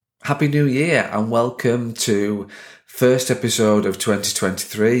Happy New Year and welcome to first episode of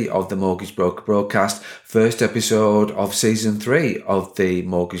 2023 of the Mortgage Broker Broadcast, first episode of season 3 of the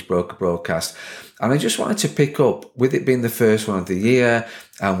Mortgage Broker Broadcast. And I just wanted to pick up, with it being the first one of the year,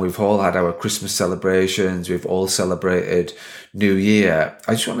 and we've all had our Christmas celebrations, we've all celebrated New Year.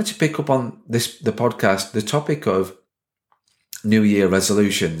 I just wanted to pick up on the podcast, the topic of New Year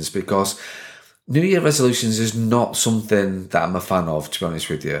resolutions, because New Year resolutions is not something that I'm a fan of, to be honest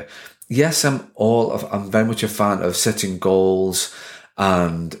with you. Yes, I'm very much a fan of setting goals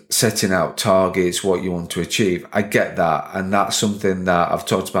and setting out targets, what you want to achieve. I get that. And that's something that I've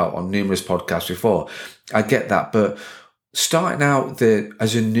talked about on numerous podcasts before. I get that. But starting out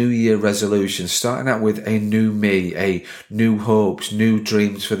as a New Year resolution, starting out with a new me, a new hopes, new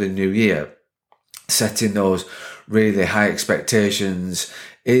dreams for the new year, setting those really high expectations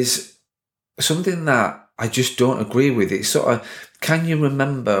is something that I just don't agree with. It's sort of, can you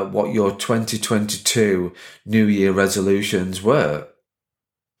remember what your 2022 New Year resolutions were?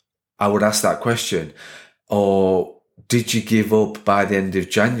 I would ask that question. Or did you give up by the end of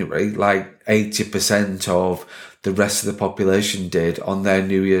January, like 80% of the rest of the population did on their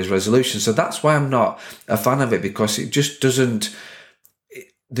New Year's resolution? So that's why I'm not a fan of it, because it just doesn't.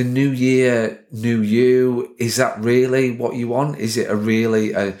 The new year, new you, is that really what you want? Is it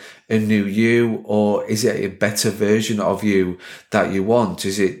really a new you, or is it a better version of you that you want? Do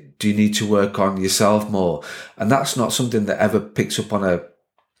you need to work on yourself more? And that's not something that ever picks up on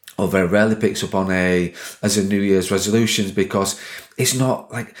or very rarely picks up on as a New Year's resolutions, because it's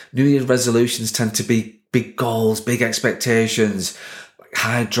not like New Year's resolutions tend to be big goals, big expectations, like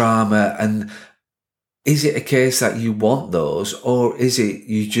high drama. And is it a case that you want those, or is it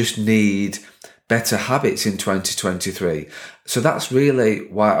you just need better habits in 2023? So that's really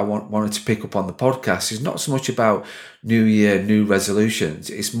why I wanted to pick up on the podcast. It's not so much about New Year, new resolutions.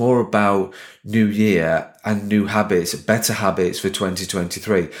 It's more about New Year and new habits, better habits for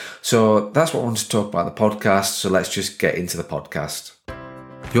 2023. So that's what I wanted to talk about in the podcast. So let's just get into the podcast.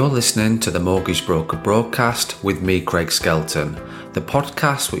 You're listening to the Mortgage Broker Broadcast with me, Craig Skelton, the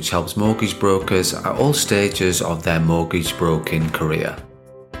podcast which helps mortgage brokers at all stages of their mortgage broking career.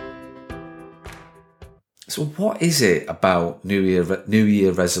 So what is it about New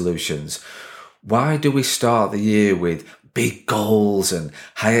Year resolutions? Why do we start the year with big goals and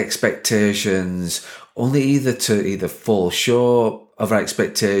high expectations, only to fall short of our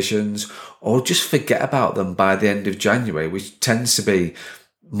expectations or just forget about them by the end of January, which tends to be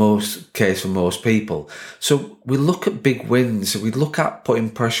most case for most people? So we look at big wins, we look at putting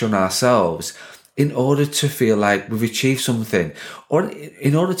pressure on ourselves in order to feel like we've achieved something, or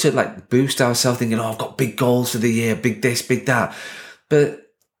in order to like boost ourselves, thinking, I've got big goals for the year, big this, big that. But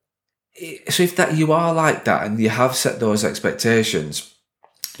so if that you are like that and you have set those expectations,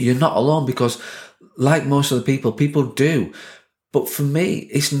 you're not alone, because like most of the people do. But for me,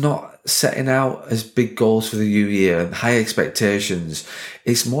 it's not setting out as big goals for the new year and high expectations.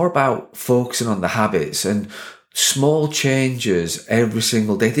 It's more about focusing on the habits and small changes every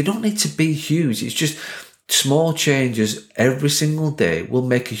single day. They don't need to be huge. It's just small changes every single day will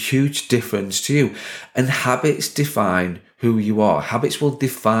make a huge difference to you. And habits define who you are. Habits will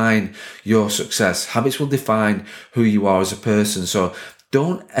define your success. Habits will define who you are as a person. So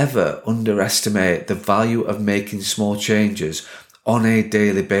don't ever underestimate the value of making small changes on a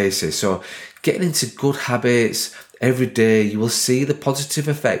daily basis. So getting into good habits every day, you will see the positive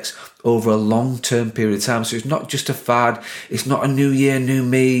effects over a long-term period of time. So it's not just a fad. It's not a new year, new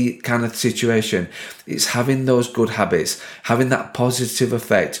me kind of situation. It's having those good habits, having that positive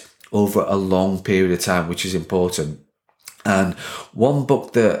effect over a long period of time, which is important. And one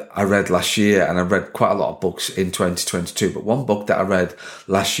book that I read last year, and I read quite a lot of books in 2022, but one book that I read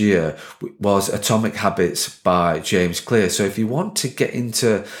last year was Atomic Habits by James Clear. So if you want to get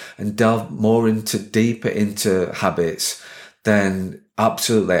into and delve deeper into habits, then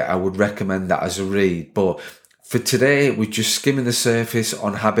absolutely I would recommend that as a read. But for today, we're just skimming the surface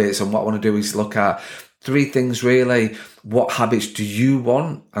on habits, and what I want to do is look at 3 things really. What habits do you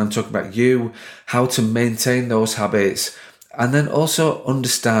want? And I'm talking about you, how to maintain those habits, and then also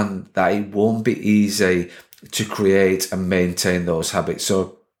understand that it won't be easy to create and maintain those habits.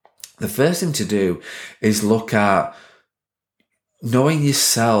 So the first thing to do is look at knowing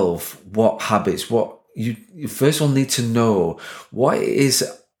yourself, what habits, what you first of all need to know what it is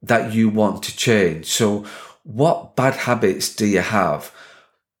that you want to change. So what bad habits do you have?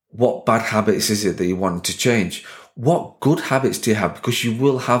 What bad habits is it that you want to change? What good habits do you have? Because you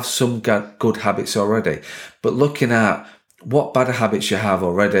will have some good habits already. But looking at what bad habits you have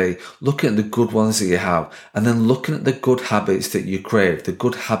already, looking at the good ones that you have, and then looking at the good habits that you crave, the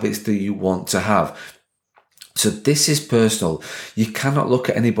good habits that you want to have. So this is personal. You cannot look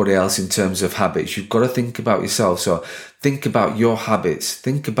at anybody else in terms of habits. You've got to think about yourself. So think about your habits,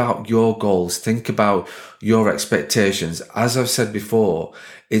 think about your goals, think about your expectations. As I've said before,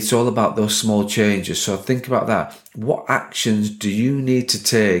 it's all about those small changes. So think about that. What actions do you need to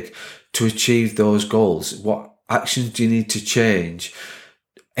take to achieve those goals? What actions do you need to change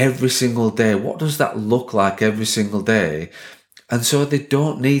every single day? What does that look like every single day? And so they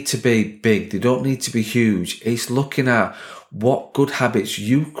don't need to be big. They don't need to be huge. It's looking at what good habits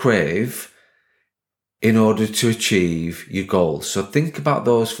you crave in order to achieve your goals. So think about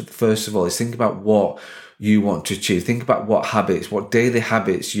those first of all. Is think about what you want to achieve. Think about what habits, what daily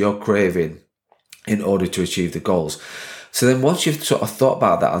habits you're craving in order to achieve the goals. So then once you've sort of thought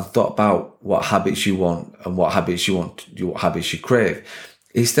about that and thought about what habits you want and what habits you crave,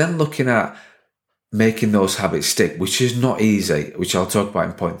 it's then looking at making those habits stick, which is not easy, which I'll talk about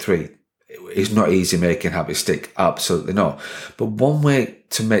in point 3. It's not easy making habits stick. Absolutely not. But one way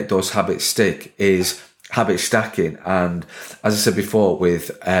to make those habits stick is habit stacking. And as I said before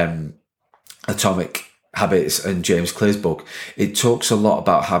with Atomic Habits and James Clear's book, it talks a lot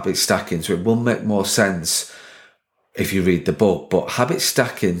about habit stacking. So it will make more sense if you read the book. But habit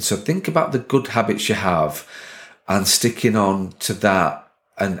stacking, so think about the good habits you have and sticking on to that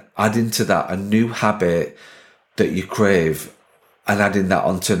and adding to that a new habit that you crave and adding that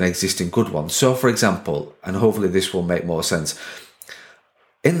onto an existing good one. So for example, and hopefully this will make more sense,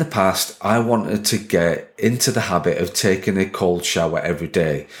 in the past, I wanted to get into the habit of taking a cold shower every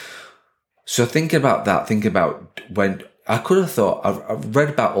day. So thinking about that, thinking about when I could have thought, I've read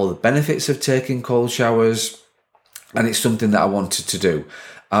about all the benefits of taking cold showers, and it's something that I wanted to do.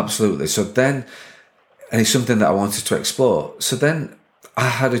 Absolutely. So then, and it's something that I wanted to explore. So then I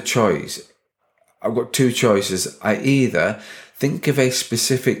had a choice. I've got 2 choices. I either think of a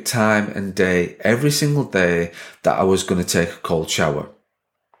specific time and day every single day that I was going to take a cold shower.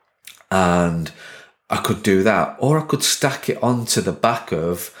 And I could do that. Or I could stack it onto the back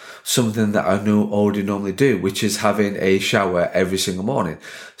of something that I already normally do, which is having a shower every single morning.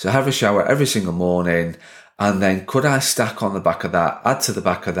 So I have a shower every single morning. And then could I stack on the back of that, add to the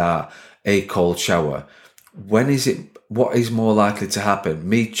back of that, a cold shower? What is more likely to happen?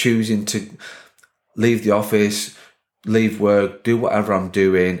 Me choosing to leave the office, leave work, do whatever I'm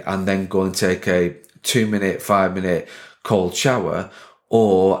doing, and then go and take a 2-minute, 5-minute cold shower,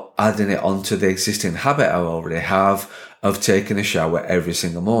 or adding it onto the existing habit I already have of taking a shower every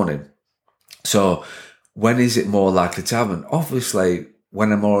single morning. So when is it more likely to happen? Obviously,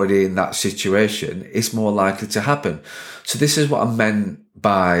 when I'm already in that situation, it's more likely to happen. So this is what I meant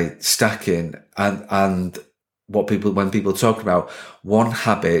by stacking and when people talk about one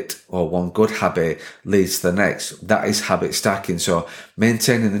habit or one good habit leads to the next, that is habit stacking. So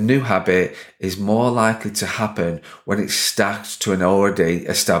maintaining the new habit is more likely to happen when it's stacked to an already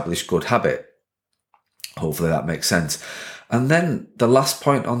established good habit. Hopefully that makes sense. And then the last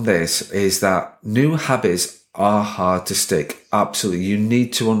point on this is that new habits are hard to stick. Absolutely. You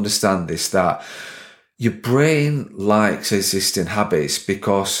need to understand this, that your brain likes existing habits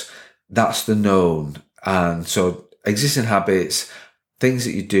because that's the known. And so existing habits, things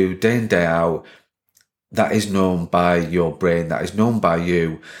that you do day in, day out, that is known by your brain, that is known by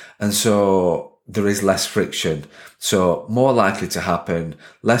you. And so there is less friction. So more likely to happen,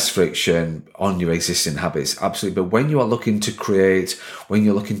 less friction on your existing habits. Absolutely. But when you are looking to crave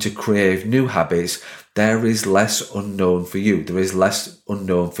new habits, there is less unknown for you. There is less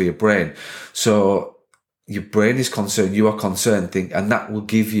unknown for your brain. So your brain is concerned, you are concerned, and that will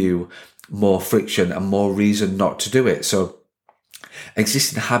give you more friction and more reason not to do it. So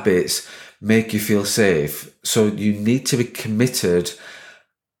existing habits make you feel safe. So you need to be committed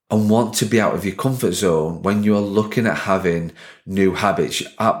and want to be out of your comfort zone when you're looking at having new habits. You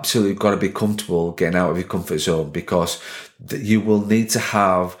absolutely got to be comfortable getting out of your comfort zone, because you will need to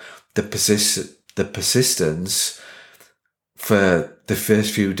have the persistence for the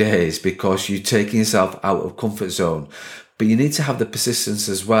first few days, because you're taking yourself out of comfort zone. But you need to have the persistence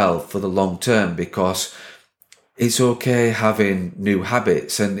as well for the long term, because it's okay having new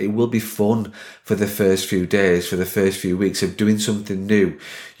habits, and it will be fun for the first few days, for the first few weeks of doing something new.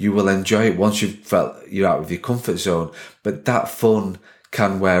 You will enjoy it once you've felt you're out of your comfort zone, but that fun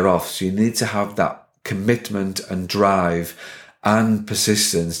can wear off. So you need to have that commitment and drive and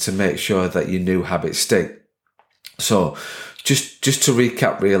persistence to make sure that your new habits stick. So just to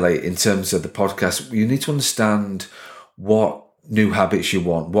recap really, in terms of the podcast, you need to understand what new habits you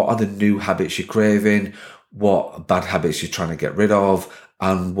want. What are the new habits you're craving? what bad habits you're trying to get rid of,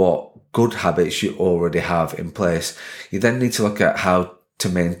 and what good habits you already have in place. You then need to look at how to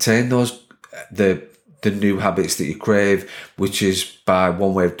maintain those, the new habits that you crave, which is by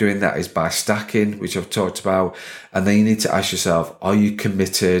one way of doing that is by stacking, which I've talked about. And then you need to ask yourself, are you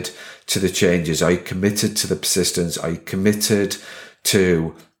committed to the changes? Are you committed to the persistence? Are you committed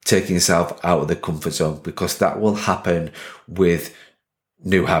to taking yourself out of the comfort zone? Because that will happen with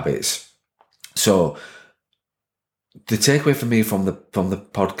new habits. So the takeaway for me from the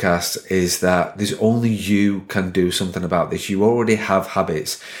podcast is that there's only you can do something about this. You already have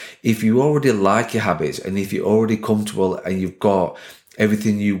habits. If you already like your habits, and if you're already comfortable and you've got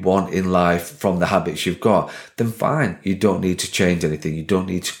everything you want in life from the habits you've got, then fine. You don't need to change anything. You don't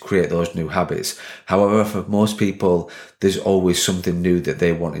need to create those new habits. However, for most people, there's always something new that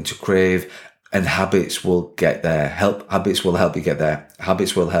they want to crave. And habits will get there. Habits will help you get there.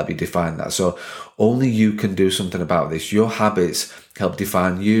 Habits will help you define that. So only you can do something about this. Your habits help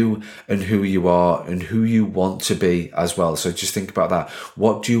define you and who you are and who you want to be as well. So just think about that.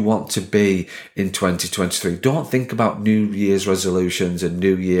 What do you want to be in 2023? Don't think about New Year's resolutions and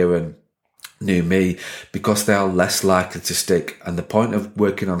New Year and New Me, because they are less likely to stick. And the point of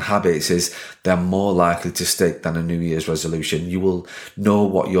working on habits is they're more likely to stick than a New Year's resolution. You will know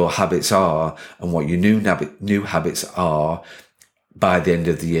what your habits are and what your new habits are by the end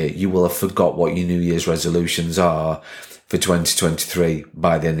of the year. You will have forgot what your New Year's resolutions are for 2023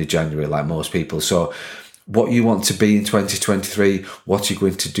 by the end of January, like most people. So what you want to be in 2023, what you're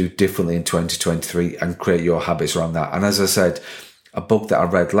going to do differently in 2023, and create your habits around that. And as I said, a book that I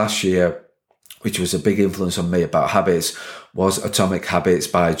read last year, which was a big influence on me about habits, was Atomic Habits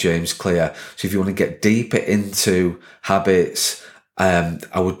by James Clear. So if you want to get deeper into habits, I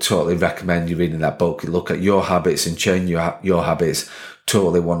would totally recommend you reading that book. Look at your habits and change your habits.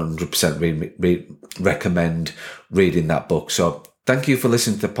 Totally 100% recommend reading that book. So thank you for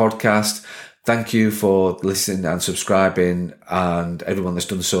listening to the podcast. Thank you for listening and subscribing, and everyone that's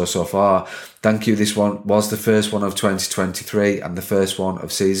done so far. Thank you. This one was the first one of 2023 and the first one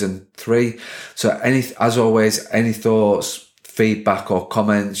of season 3. So as always, any thoughts, feedback or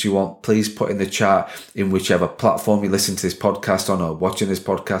comments you want, please put in the chat in whichever platform you listen to this podcast on or watching this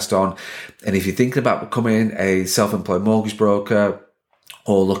podcast on. And if you're thinking about becoming a self-employed mortgage broker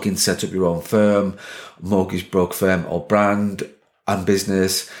or looking to set up your own firm, mortgage broker firm or brand and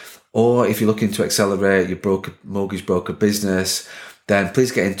business, or if you're looking to accelerate your mortgage broker business, then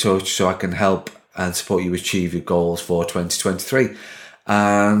please get in touch so I can help and support you achieve your goals for 2023.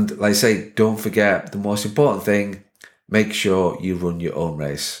 And like I say, don't forget the most important thing, make sure you run your own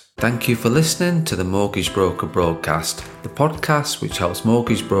race. Thank you for listening to the Mortgage Broker Broadcast, the podcast which helps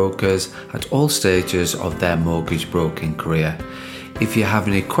mortgage brokers at all stages of their mortgage broking career. If you have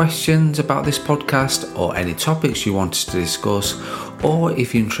any questions about this podcast or any topics you want us to discuss, or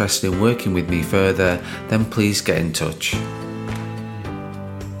if you're interested in working with me further, then please get in touch.